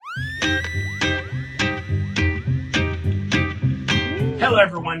Hello,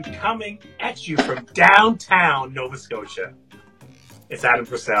 everyone, coming at you from downtown Nova Scotia. It's Adam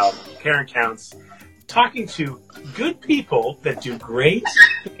Purcell, Karen Counts, talking to good people that do great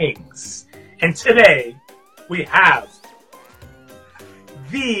things. And today, we have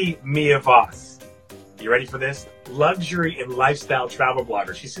the Mia Voss. You ready for this? Luxury and lifestyle travel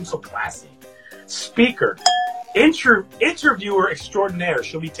blogger. She seems so classy. Speaker, interviewer extraordinaire.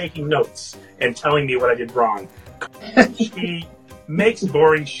 She'll be taking notes and telling me what I did wrong. She makes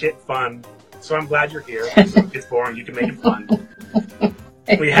boring shit fun, so I'm glad you're here. So if it's boring, you can make it fun.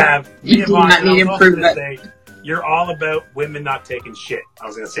 We have Mia do Voss. not need improvement. You're all about women not taking shit. I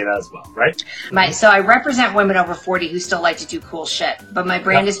was going to say that as well, right? So I represent women over 40 who still like to do cool shit, but my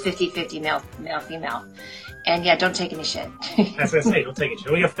brand is 50-50 male-female. And yeah, don't take any shit. That's what I say, don't take any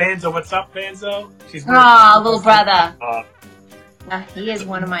shit. We have Fanzo. What's up, Fanzo? Little brother. He is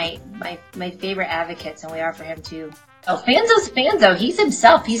one of my favorite advocates, and we are for him too. Oh, Fanzo's Fanzo. He's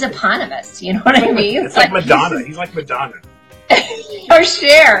himself. He's eponymous. You know what I mean? It's like Madonna. He's like Madonna. Or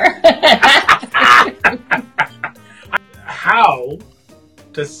Cher. How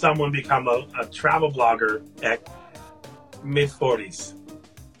does someone become a travel blogger at mid-40s?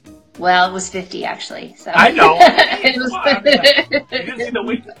 Well, it was 50 actually. So I know. It was. You didn't see the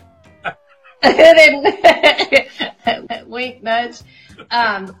wink. Wink, nudge.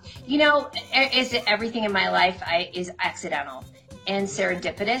 Is everything in my life is accidental and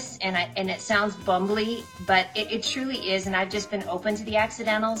serendipitous, and it sounds bumbly, but it truly is. And I've just been open to the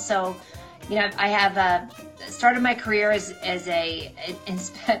accidental. So, I have started my career as a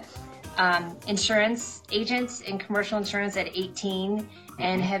insurance agent in commercial insurance at 18,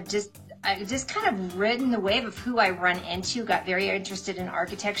 and have just kind of ridden the wave of who I run into. Got very interested in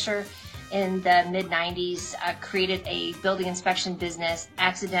architecture in the mid-90s, created a building inspection business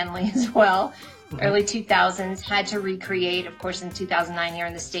accidentally as well. Mm-hmm. Early 2000s, had to recreate, of course, in 2009 here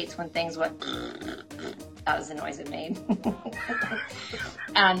in the States when things went, that was the noise it made.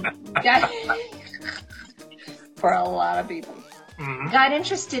 For a lot of people. Mm-hmm. Got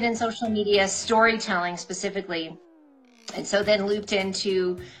interested in social media, storytelling specifically. And so then looped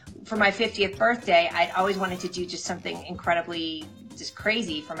into, for my 50th birthday, I'd always wanted to do just something incredibly just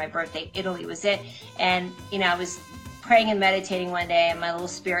crazy for my birthday. Italy was it. And, I was praying and meditating one day, and my little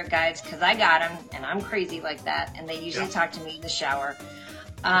spirit guides, because I got them, and I'm crazy like that, and they usually talk to me in the shower,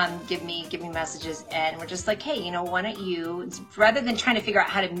 give me messages, and we're just like, hey, why don't you, rather than trying to figure out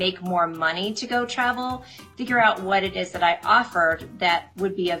how to make more money to go travel, figure out what it is that I offered that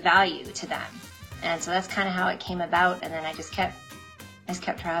would be of value to them. And so that's kind of how it came about, and then I just kept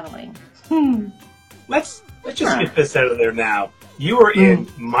traveling. Let's just get this out of there now. You were in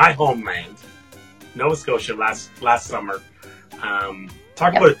my homeland, Nova Scotia, last summer.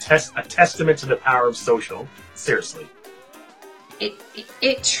 Talk about a testament to the power of social. Seriously.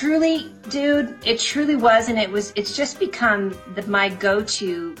 It truly, dude, it truly was, and it's just become my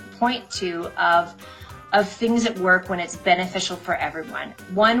go-to point of things at work when it's beneficial for everyone.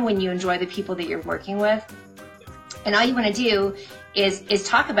 One, when you enjoy the people that you're working with, and all you want to do is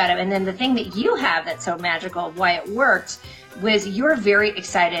talk about it. And then the thing that you have that's so magical of why it worked was you're very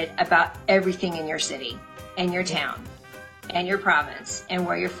excited about everything in your city and your town and your province and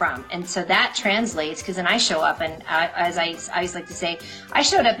where you're from. And so that translates, because then I show up, and as I always like to say, I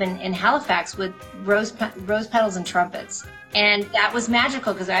showed up in Halifax with rose petals and trumpets. And that was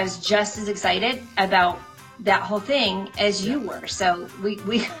magical because I was just as excited about that whole thing as you were. So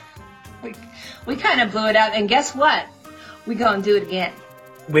we kind of blew it out. And guess what? We're going to do it again.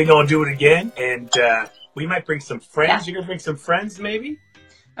 We're going to do it again. And we might bring some friends. Yeah. You're going to bring some friends, maybe?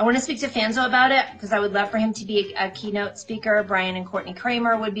 I want to speak to Fanzo about it because I would love for him to be a keynote speaker. Brian and Courtney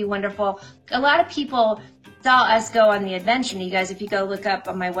Kramer would be wonderful. A lot of people saw us go on the adventure. And you guys, if you go look up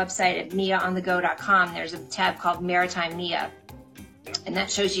on my website at miaonthego.com, there's a tab called Maritime Mia. And that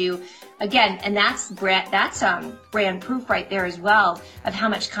shows you, again, and that's brand proof right there as well of how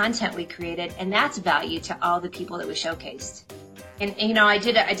much content we created. And that's value to all the people that we showcased. And I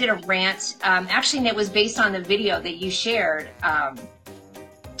did a rant, actually, and it was based on the video that you shared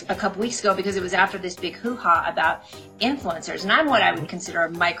a couple weeks ago, because it was after this big hoo-ha about influencers. And I'm what I would consider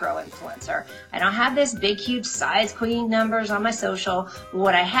a micro-influencer. I don't have this big, huge size queen numbers on my social. But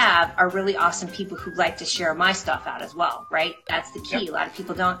what I have are really awesome people who like to share my stuff out as well, right? That's the key. Yep. A lot of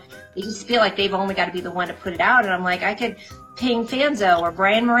people they just feel like they've only got to be the one to put it out. And I'm like, I could ping Fanzo or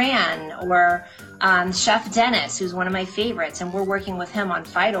Brian Moran or Chef Dennis, who's one of my favorites. And we're working with him on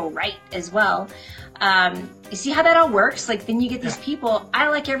Fido right as well. You see how that all works? Like, then you get these people, I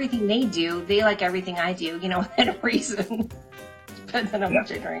like everything they do, they like everything I do, within reason. Depends on how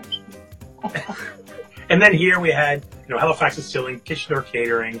much I drink. And then here we had, Halifax Distilling, Kitchen Door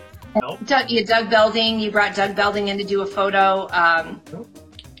Catering. Doug Belding. You brought Doug Belding in to do a photo,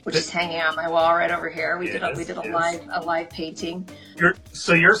 which is hanging on my wall right over here. We did a live painting.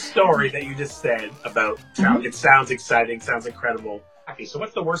 Your story that you just said about it sounds exciting, sounds incredible. Okay, so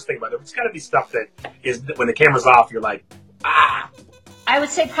what's the worst thing about it? It's got to be stuff that is when the camera's off, you're like, ah. I would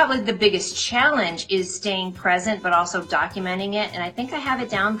say probably the biggest challenge is staying present, but also documenting it. And I think I have it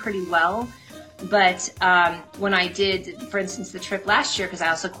down pretty well. But when I did, for instance, the trip last year, because I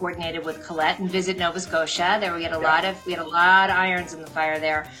also coordinated with Colette and Visit Nova Scotia, there we had a lot of irons in the fire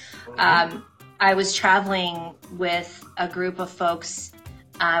there. I was traveling with a group of folks.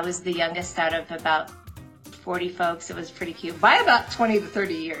 I was the youngest out of about 40 folks. It was pretty cute. By about 20 to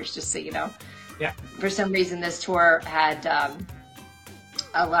 30 years, just so you know. Yeah. For some reason, this tour had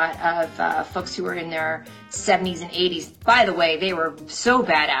a lot of folks who were in their 70s and 80s. By the way, they were so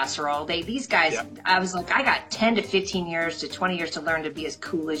badass. These guys, I was like, I got 10 to 15 years to 20 years to learn to be as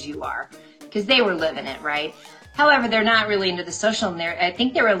cool as you are, because they were living it, right? However, they're not really into the social. And I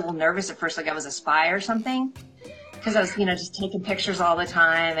think they were a little nervous at first, like I was a spy or something, because I was, just taking pictures all the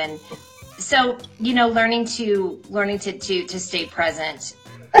time. And so, learning to stay present.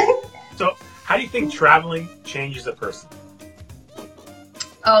 So how do you think traveling changes a person?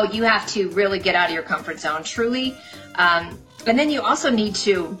 Oh, you have to really get out of your comfort zone, truly. And then you also need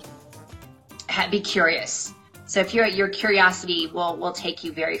to be curious. So if your curiosity will take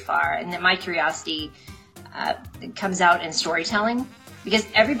you very far. And then my curiosity comes out in storytelling, because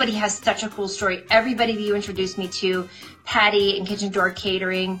everybody has such a cool story. Everybody that you introduced me to, Patty and Kitchen Door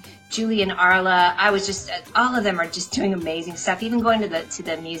Catering, Julie and Arla, I was just, all of them are just doing amazing stuff. Even going to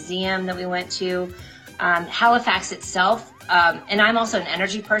the museum that we went to, Halifax itself. And I'm also an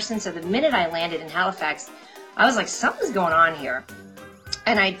energy person, so the minute I landed in Halifax, I was like, something's going on here.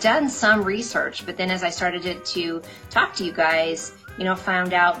 And I'd done some research, but then as I started to talk to you guys,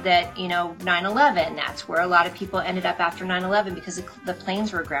 found out that, 9/11, that's where a lot of people ended up after 9/11, because the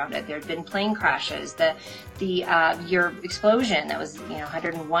planes were grounded. There had been plane crashes. Your explosion that was,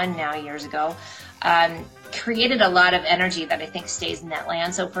 101 now years ago, created a lot of energy that I think stays in that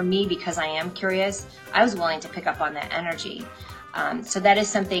land. So for me, because I am curious, I was willing to pick up on that energy. So that is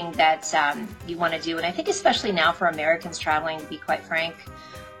something that you want to do. And I think especially now for Americans traveling, to be quite frank,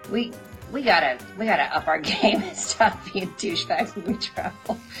 we gotta up our game and stop being douchebags when we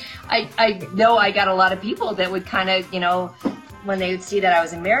travel. I know I got a lot of people that would kind of, when they would see that I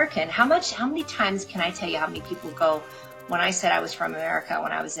was American, how many times can I tell you how many people go, when I said I was from America,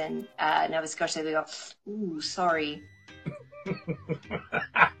 when I was in Nova Scotia, they go, ooh, sorry.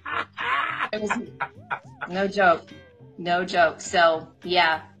 It was no joke. So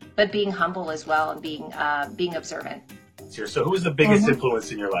yeah, but being humble as well, and being observant. So who was the biggest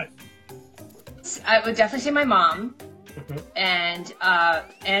influence in your life? I would definitely say my mom, and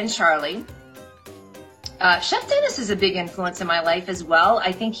Charlie. Chef Dennis is a big influence in my life as well.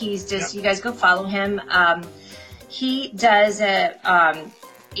 I think he's just, you guys go follow him. He does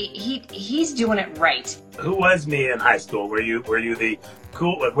he's doing it right. Who was me in high school? Were you the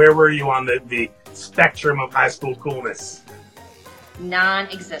cool? Where were you on the spectrum of high school coolness?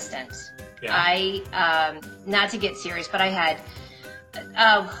 Non-existent. Yeah. I not to get serious, but I had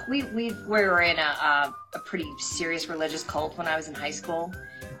we were in a pretty serious religious cult when I was in high school.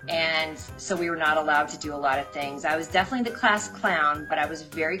 And so we were not allowed to do a lot of things. I was definitely the class clown, but I was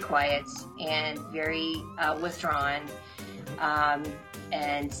very quiet and very withdrawn,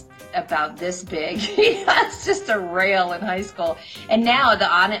 and about this big. It's just a rail in high school. And now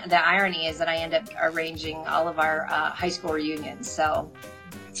the irony is that I end up arranging all of our high school reunions. So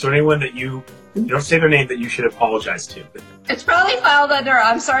anyone that you don't say their name that you should apologize to. It's probably filed under,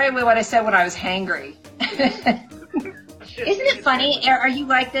 I'm sorry what I said when I was hangry. Isn't it funny? Are you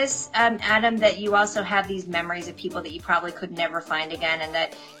like this, Adam, that you also have these memories of people that you probably could never find again, and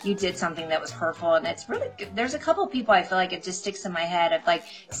that you did something that was hurtful? And it's really good. There's a couple of people I feel like it just sticks in my head of like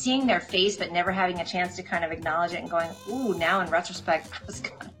seeing their face but never having a chance to kind of acknowledge it and going, ooh, now in retrospect,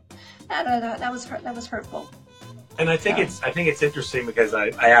 that was hurtful. And I think it's interesting because I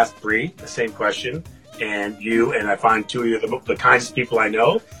asked Bree the same question, and you, and I find two of you the kindest people I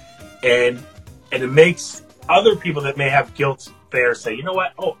know, and it makes other people that may have guilt there say, you know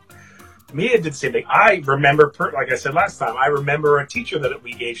what? Oh, Mia did the same thing. I remember, like I said last time, I remember a teacher that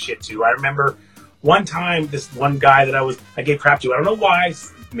we gave shit to. I remember one time this one guy that I gave crap to. I don't know why.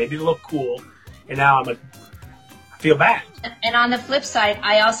 Maybe to look cool. And now I'm like, feel bad. And on the flip side,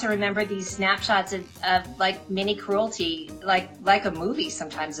 I also remember these snapshots of like mini cruelty, like a movie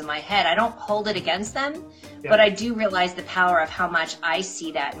sometimes in my head. I don't hold it against them, but I do realize the power of how much I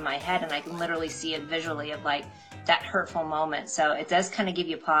see that in my head, and I can literally see it visually of like that hurtful moment. So it does kind of give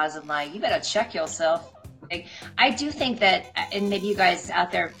you pause of like, you better check yourself. Like, I do think that, and maybe you guys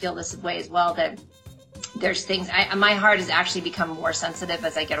out there feel this way as well, that there's things, my heart has actually become more sensitive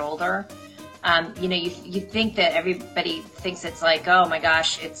as I get older. You know, you think that everybody thinks it's like, oh my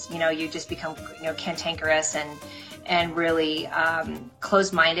gosh, it's, you know, you just become, you know, cantankerous and really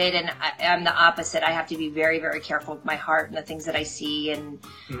close-minded. And I'm the opposite. I have to be very, very careful with my heart and the things that I see and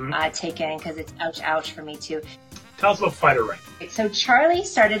take in, because it's ouch for me too. Tell us about Fight It Right. So Charlie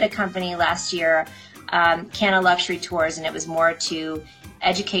started a company last year, Canna Luxury Tours, and it was more to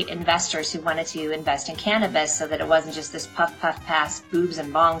educate investors who wanted to invest in cannabis, so that it wasn't just this puff, pass, boobs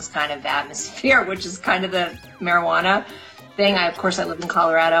and bongs kind of atmosphere, which is kind of the marijuana thing. Of course, I live in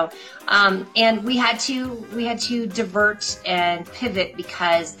Colorado. And we had to divert and pivot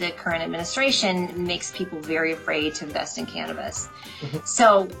because the current administration makes people very afraid to invest in cannabis.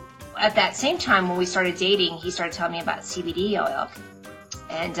 So at that same time, when we started dating, he started telling me about CBD oil.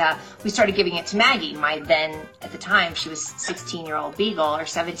 And we started giving it to Maggie, my then, at the time, she was 16-year-old beagle, or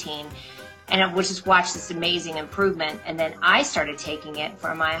 17. And I would just watch this amazing improvement. And then I started taking it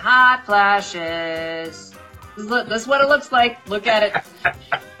for my hot flashes. Look, this is what it looks like. Look at it.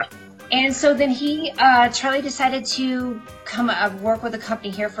 And so then Charlie decided to come work with a company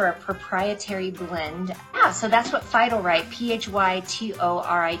here for a proprietary blend. Yeah, so that's what Phytorite, Phytorite.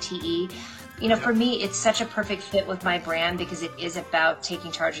 You know, for me, it's such a perfect fit with my brand because it is about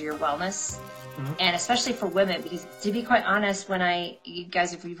taking charge of your wellness. And especially for women, because to be quite honest, you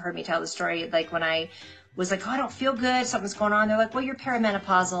guys, if you've heard me tell the story, like when I was like, oh, I don't feel good, something's going on, they're like, well, you're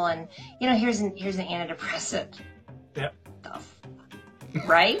perimenopausal, and, you know, here's an antidepressant. Yeah.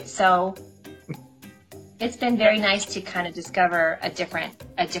 Right? So it's been very nice to kind of discover a different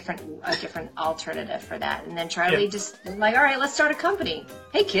alternative for that. And then Charlie just like, all right, let's start a company.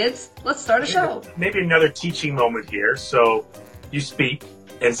 Hey kids, let's start a show. Maybe another teaching moment here. So you speak,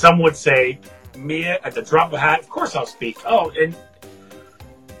 and some would say, Mia, at the drop of a hat, of course I'll speak. Oh, and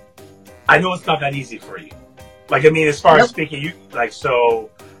I know it's not that easy for you. Like, I mean, as far as speaking,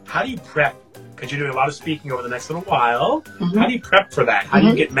 so how do you prep? Because you're doing a lot of speaking over the next little while. How do you prep for that? How do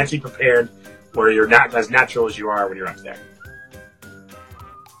you get mentally prepared where you're not as natural as you are when you're up there?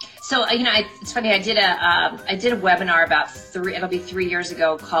 So, you know, it's funny, I did a webinar about it'll be 3 years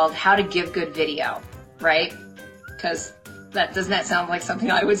ago, called How to Give Good Video, right? Because doesn't that sound like something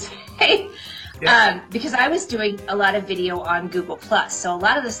I would say? Yeah. Because I was doing a lot of video on Google+. So a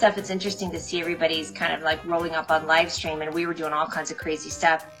lot of the stuff, it's interesting to see everybody's kind of like rolling up on live stream, and we were doing all kinds of crazy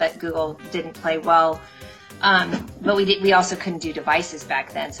stuff, but Google didn't play well. But we also couldn't do devices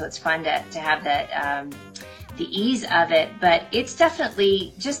back then, so it's fun to have that, the ease of it. But it's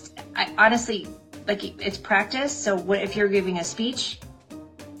definitely honestly, like, it's practice. So if you're giving a speech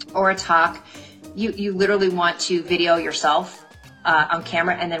or a talk, you literally want to video yourself on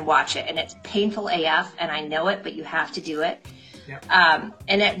camera and then watch it. And it's painful AF, and I know it, but you have to do it. Yeah.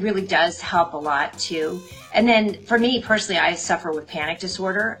 And it really does help a lot too. And then for me personally, I suffer with panic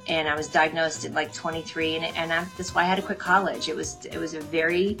disorder, and I was diagnosed at like 23, and that's why I had to quit college. It was a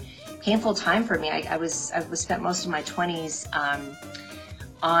very painful time for me. I spent most of my 20s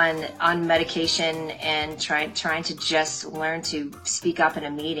on medication and trying to just learn to speak up in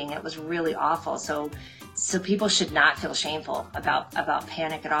a meeting. It was really awful. So people should not feel shameful about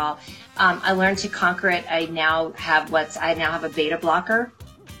panic at all. I learned to conquer it. I now have a beta blocker,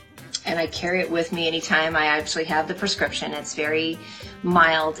 and I carry it with me anytime I actually have the prescription. It's very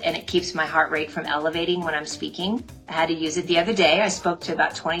mild, and it keeps my heart rate from elevating when I'm speaking. I had to use it the other day. I spoke to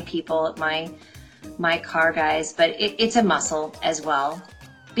about 20 people at my car, guys, but it's a muscle as well.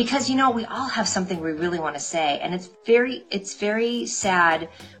 Because, you know, we all have something we really want to say, and it's very sad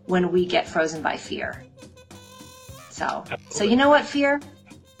when we get frozen by fear. So you know what, fear?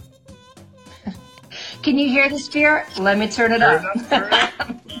 Can you hear this, fear? Let me turn it up.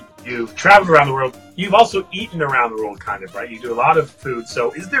 You've traveled around the world. You've also eaten around the world, kind of, right? You do a lot of food.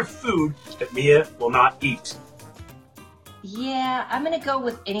 So is there food that Mia will not eat? Yeah, I'm going to go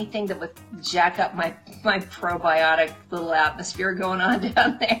with anything that would jack up my probiotic little atmosphere going on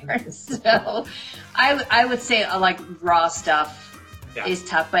down there. So I would say like raw stuff is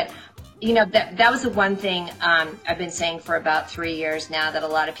tough. But, you know, that was the one thing I've been saying for about 3 years now that a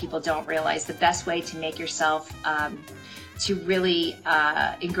lot of people don't realize. The best way to make yourself to really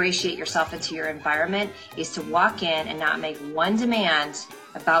ingratiate yourself into your environment is to walk in and not make one demand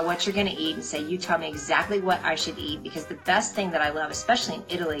about what you're going to eat and say, you tell me exactly what I should eat. Because the best thing that I love, especially in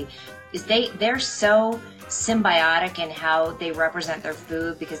Italy, is they're so symbiotic in how they represent their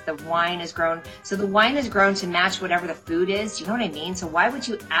food, because the wine is grown. So the wine is grown to match whatever the food is. You know what I mean? So why would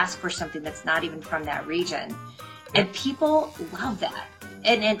you ask for something that's not even from that region? And people love that.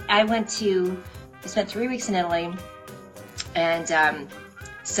 And I spent 3 weeks in Italy. And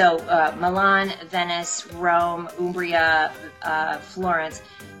so Milan, Venice, Rome, Umbria, Florence,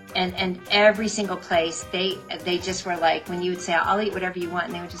 and every single place, they just were like, when you would say, I'll eat whatever you want,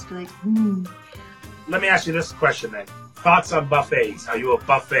 and they would just be like, Let me ask you this question then. Thoughts on buffets? Are you a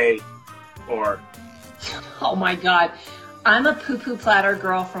buffet or? Oh my God. I'm a poo-poo platter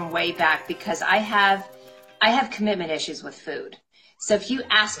girl from way back, because I have commitment issues with food. So if you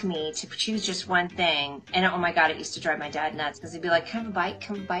ask me to choose just one thing, and oh my God, it used to drive my dad nuts, because he'd be like, come have a bite,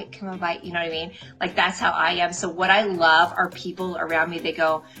 come have a bite, come have a bite. You know what I mean? Like, that's how I am. So what I love are people around me, they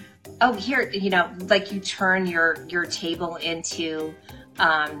go, oh, here, like you turn your table into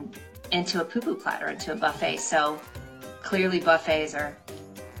a poo-poo platter, into a buffet. So clearly buffets are.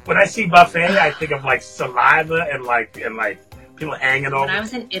 When I see buffet, I think of like saliva and like people hanging over. When I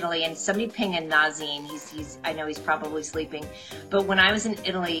was in Italy, and somebody ping in Nazim, I know he's probably sleeping, but when I was in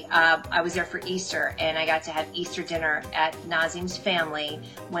Italy, I was there for Easter, and I got to have Easter dinner at Nazim's family,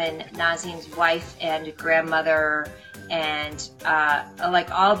 when Nazim's wife and grandmother and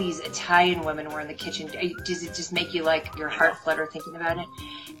like all these Italian women were in the kitchen. Does it just make you like your heart flutter thinking about it?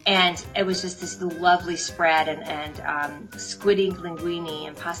 And it was just this lovely spread, and squiddy linguine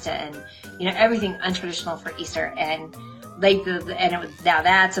and pasta, and everything untraditional for Easter, and like and it was, now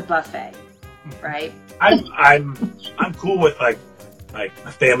that's a buffet, right? I'm cool with like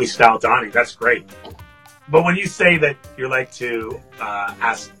a family style dining. That's great. But when you say that you like to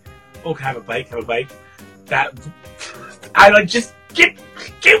ask, oh, can I have a bite? Can I have a bite? That I like, just get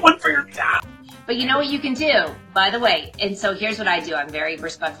one for your dad. But you know what you can do, by the way, and so here's what I do. I'm very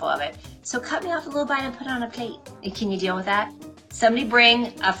respectful of it. So cut me off a little bite and put it on a plate. Can you deal with that? Somebody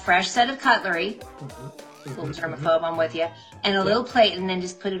bring a fresh set of cutlery, a little germaphobe, I'm with you, and a little plate, and then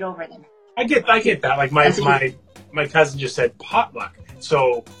just put it over them. I get that. Like my cousin just said potluck.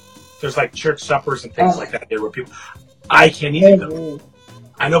 So there's like church suppers and things like that there where people, I can't eat them.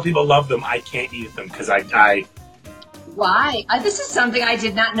 I know people love them. I can't eat them because I Why? This is something I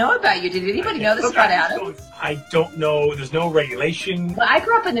did not know about you. Did anybody know this about Adam? I don't know. There's no regulation. Well, I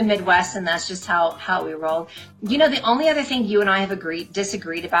grew up in the Midwest, and that's just how we roll. The only other thing you and I have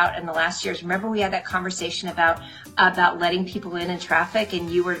disagreed about in the last years, remember we had that conversation about letting people in traffic, and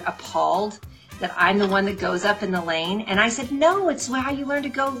you were appalled that I'm the one that goes up in the lane. And I said, no, it's how you learn to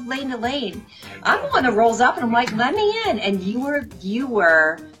go lane to lane. I'm the one that rolls up, and I'm like, let me in. And you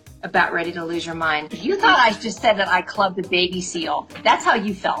were about ready to lose your mind. You thought I just said that I clubbed a baby seal. That's how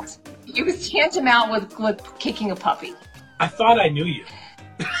you felt. It was tantamount with kicking a puppy. I thought I knew you.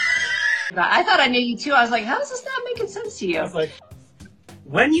 I thought I knew you too. I was like, how does this not making sense to you? I was like,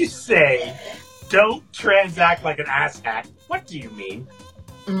 when you say don't transact like an asshat, what do you mean?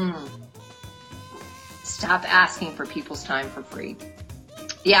 Stop asking for people's time for free.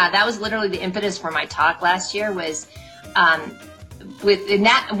 Yeah, that was literally the impetus for my talk last year was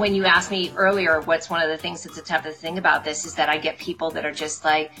when you asked me earlier, what's one of the things that's the toughest thing about this is that I get people that are just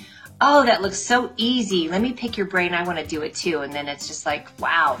like, oh, that looks so easy. Let me pick your brain. I want to do it too. And then it's just like,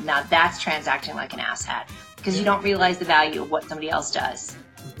 wow, now that's transacting like an asshat, because you don't realize the value of what somebody else does.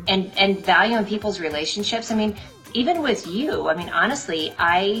 And value in people's relationships. I mean, even with you, I mean, honestly,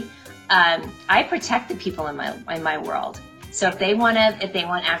 I protect the people in my world. So if they want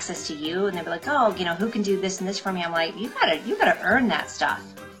access to you, and they'll be like, oh, who can do this and this for me? I'm like, you gotta earn that stuff.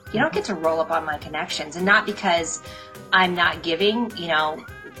 You don't get to roll up on my connections, and not because I'm not giving.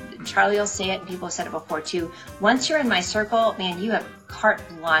 Charlie will say it, and people have said it before too. Once you're in my circle, man, you have carte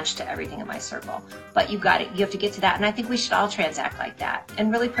blanche to everything in my circle. But you got it. You have to get to that, and I think we should all transact like that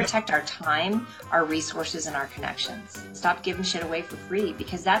and really protect our time, our resources, and our connections. Stop giving shit away for free,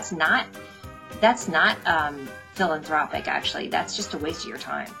 because that's not philanthropic. Actually, that's just a waste of your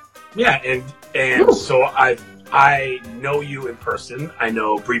time. Yeah, and so I know you in person. I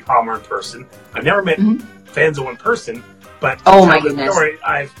know Bree Palmer in person. I've never met Fanzo in person, but oh my goodness,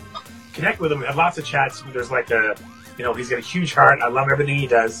 I've connected with him. We have lots of chats. There's like he's got a huge heart. I love everything he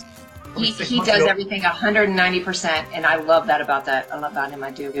does. He does everything 190%, and I love that about that. I love about him.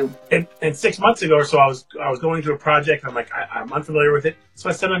 I do. And 6 months ago or so, I was going through a project, and I'm like, I'm unfamiliar with it. So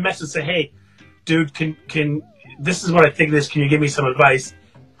I sent him a message and say, hey, dude, can this is what I think of this. Can you give me some advice?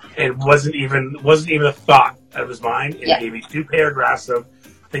 And wasn't even a thought out of his mind and Yeah. gave me 2 paragraphs of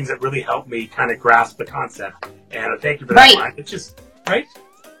things that really helped me kind of grasp the concept. And thank you for that, Right. Brian. It's just, right?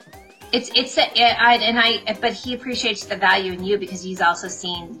 But he appreciates the value in you because he's also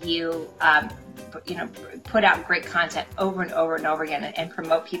seen you, put out great content over and over and over again and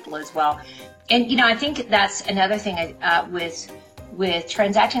promote people as well. And, I think that's another thing with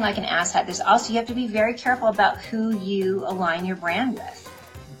transacting like an asset. There's also, you have to be very careful about who you align your brand with,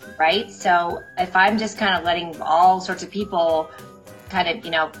 right? So if I'm just kind of letting all sorts of people kind of,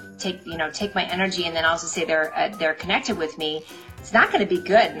 take my energy and then also say they're connected with me, it's not going to be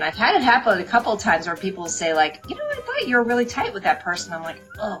good. And I've had it happen a couple of times where people say like, I thought you were really tight with that person. I'm like,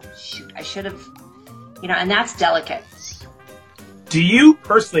 oh shoot, I should have, and that's delicate. Do you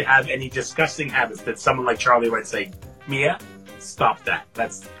personally have any disgusting habits that someone like Charlie might say, Mia, stop that?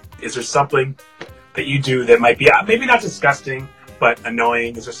 Is there something that you do that might be maybe not disgusting, but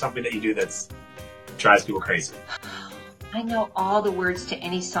annoying? Is there something that you do that drives people crazy? I know all the words to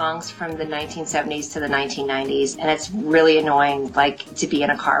any songs from the 1970s to the 1990s, and it's really annoying, like, to be in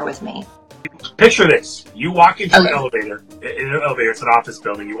a car with me. Picture this. You walk into an elevator. In an elevator, it's an office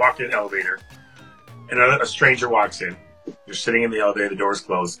building. You walk in an elevator, and a stranger walks in. You're sitting in the elevator. The door's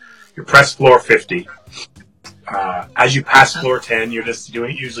closed. You press floor 50. As you pass floor 10, you're just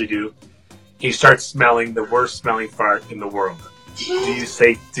doing what you usually do. You start smelling the worst smelling fart in the world. Do you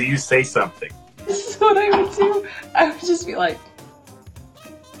say something? This is what I would do. I would just be like...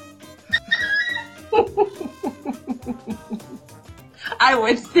 I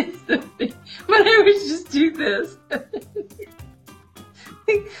would say something, but I would just do this.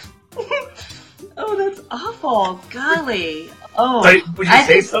 Oh, that's awful. Golly. Oh. Would you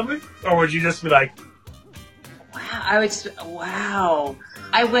say something? Or would you just be like... Wow.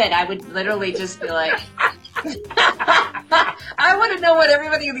 I would literally just be like... I want to know what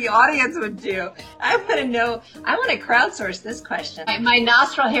everybody in the audience would do. I want to crowdsource this question. My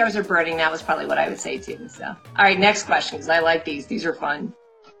nostril hairs are burning. That was probably what I would say too. So, all right, next question, because I like these. These are fun.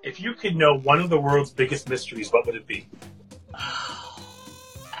 If you could know one of the world's biggest mysteries, what would it be? Oh,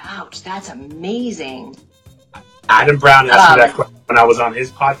 ouch, that's amazing. Adam Brown asked me that question when I was on his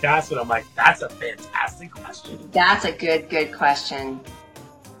podcast, and I'm like, that's a fantastic question. That's a good question.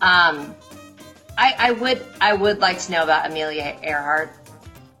 I would like to know about Amelia Earhart.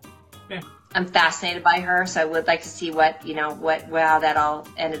 Yeah. I'm fascinated by her, so I would like to see how that all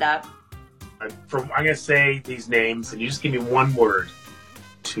ended up. I'm going to say these names, and you just give me one word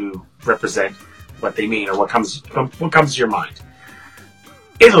to represent what they mean or what comes to your mind.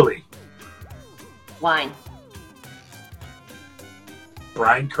 Italy. Wine.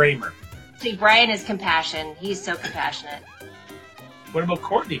 Brian Kramer. See, Brian is compassion. He's so compassionate. What about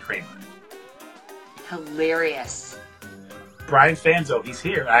Courtney Kramer? Hilarious. Brian Fanzo, he's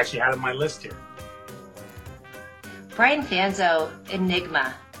here. I actually had him on my list here. Brian Fanzo,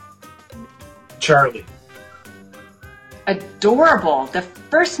 enigma. Charlie. Adorable. The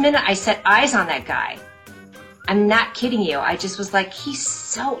first minute I set eyes on that guy, I'm not kidding you. I just was like,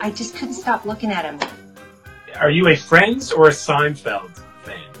 I just couldn't stop looking at him. Are you a Friends or a Seinfeld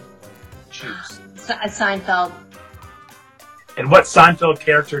fan? Choose. A Seinfeld. And what Seinfeld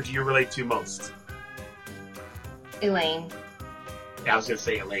character do you relate to most? Elaine. Yeah, I was going to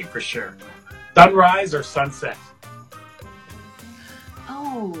say Elaine for sure. Sunrise or sunset?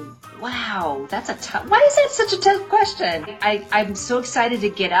 Oh, wow. That's why is that such a tough question? I'm so excited to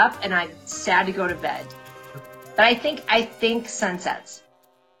get up and I'm sad to go to bed. But I think sunsets.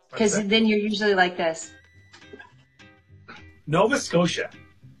 Because then you're usually like this. Nova Scotia.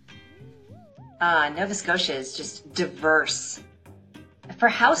 Nova Scotia is just diverse. For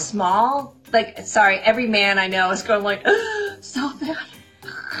how small, every man I know is going like, so bad.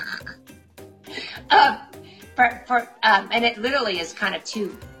 And it literally is kind of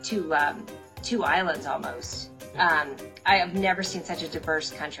two islands almost. I have never seen such a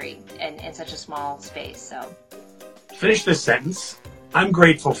diverse country in such a small space. So, finish this sentence. I'm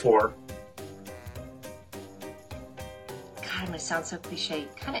grateful for. God, I'm gonna sound so cliche.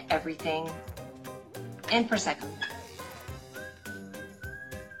 Kind of everything. And Prosecco.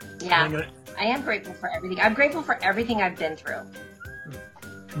 Yeah, I am grateful for everything. I'm grateful for everything I've been through.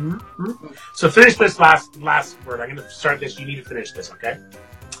 Mm-hmm. So finish this last word. I'm going to start this. You need to finish this, okay?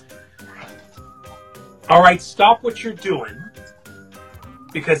 All right, stop what you're doing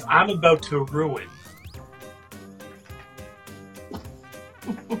because I'm about to ruin.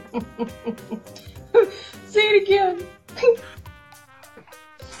 Say it again.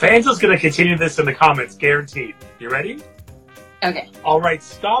 Fanzo's going to continue this in the comments, guaranteed. You ready? Okay. All right,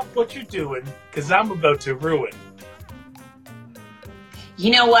 stop what you're doing because I'm about to ruin. You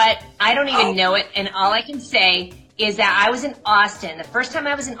know what? I don't even know it. And all I can say is that I was in Austin. The first time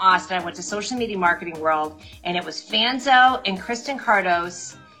I was in Austin, I went to Social Media Marketing World, and it was Fanzo and Kristen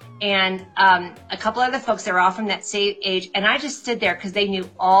Cardos and a couple other folks that were all from that same age. And I just stood there because they knew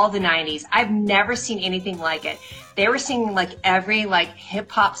all the 90s. I've never seen anything like it. They were singing like every like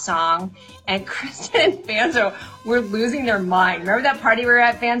hip hop song, and Kristen and Fanzo were losing their mind. Remember that party we were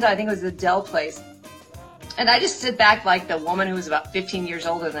at, Fanzo? I think it was the Dell place. And I just stood back like the woman who was about 15 years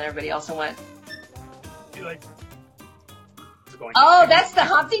older than everybody else and went, oh, that's the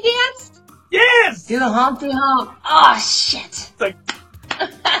Humpty dance? Yes! Do the Humpty Hump. Oh, shit. It's like,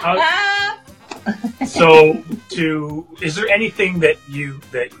 so, is there anything that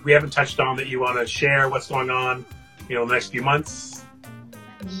we haven't touched on that you want to share? What's going on, the next few months?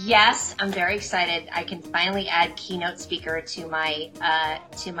 Yes, I'm very excited. I can finally add keynote speaker to my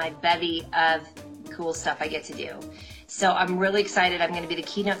bevy of cool stuff I get to do. So I'm really excited. I'm going to be the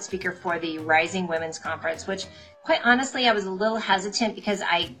keynote speaker for the Rising Women's Conference, which quite honestly, I was a little hesitant because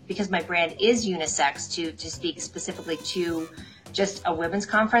my brand is unisex to speak specifically to just a women's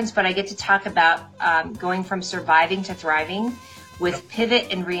conference, but I get to talk about going from surviving to thriving with pivot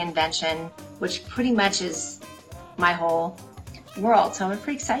and reinvention, which pretty much is my whole world. So I'm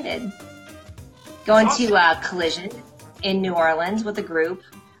pretty excited. Going to Collision in New Orleans with a group,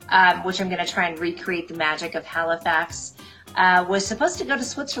 which I'm going to try and recreate the magic of Halifax. Was supposed to go to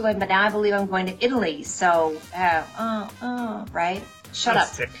Switzerland, but now I believe I'm going to Italy. So, right? Shut up.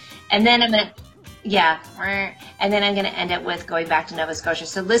 Sick. And then I'm going to, and then I'm going to end it with going back to Nova Scotia.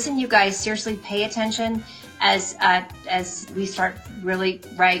 So listen, you guys, seriously pay attention as we start really,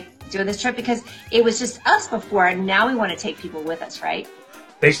 doing this trip, because it was just us before, and now we want to take people with us, right?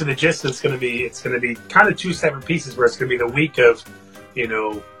 Basically, the gist is going to be kind of two separate pieces, where it's going to be the week of,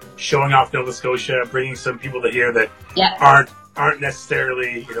 showing off Nova Scotia, bringing some people to here that aren't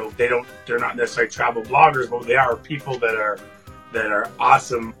necessarily, they're not necessarily travel bloggers, but they are people that are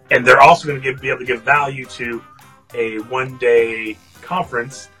awesome, and they're also going to be able to give value to a one-day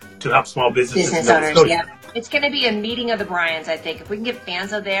conference to help small businesses in Nova Scotia. Yeah. It's going to be a meeting of the Bryans, I think. If we can get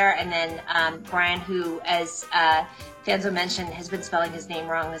Fanzo there, and then Brian, who, as Fanzo mentioned, has been spelling his name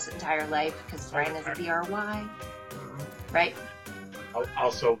wrong his entire life, because Brian is a B-R-Y, right?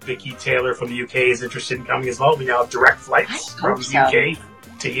 Also, Vicky Taylor from the UK is interested in coming as well. We now have direct flights from the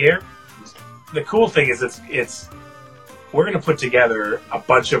UK to here. The cool thing is we're going to put together a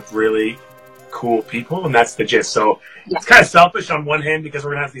bunch of really cool people, and that's the gist. So it's kind of selfish on one hand, because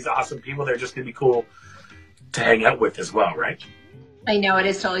we're going to have these awesome people that are just going to be cool to hang out with as well, right? I know, it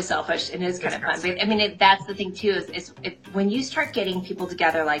is totally selfish, and it is kind of fun. But I mean, that's the thing too, is when you start getting people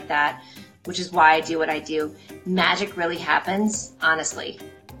together like that, which is why I do what I do, magic really happens, honestly.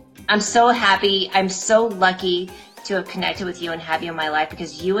 I'm so happy. I'm so lucky to have connected with you and have you in my life,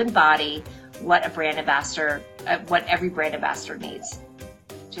 because you embody what a brand ambassador, what every brand ambassador needs.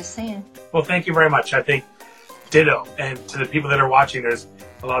 Just saying. Well, thank you very much. I think ditto. And to the people that are watching, there's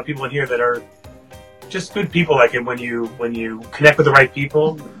a lot of people in here that are just good people. Like, and when you connect with the right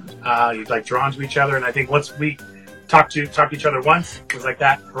people, you're like drawn to each other. And I think once we talk to each other once, it was like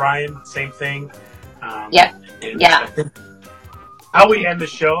that. Brian, same thing. Yeah. How we end the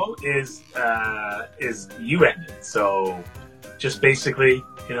show is you end it. So just basically,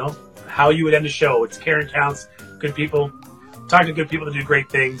 how you would end the show. It's Karen Counts, good people. Talk to good people to do great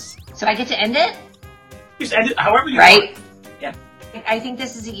things. So I get to end it? Just end it however you want. Yeah. I think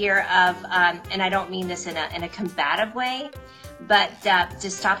this is a year of, and I don't mean this in a combative way, but to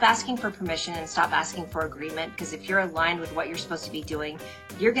stop asking for permission and stop asking for agreement, because if you're aligned with what you're supposed to be doing,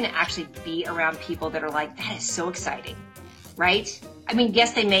 you're going to actually be around people that are like, that is so exciting, right? I mean,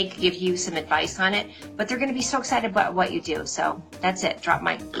 yes, they may give you some advice on it, but they're going to be so excited about what you do. So that's it. Drop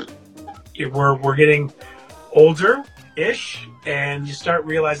mic. We're getting older-ish, and you start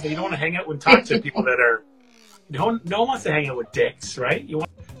realizing that you don't want to hang out and talk to people that are, no one wants to hang out with dicks, right?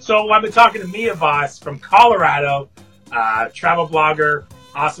 So I've been talking to Mia Voss from Colorado, travel blogger,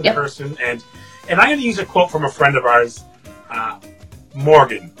 awesome person, and I'm going to use a quote from a friend of ours,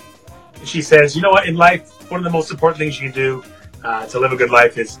 Morgan. She says, you know what, in life, one of the most important things you can do to live a good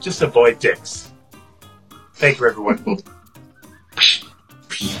life is just avoid dicks. Thank you, everyone.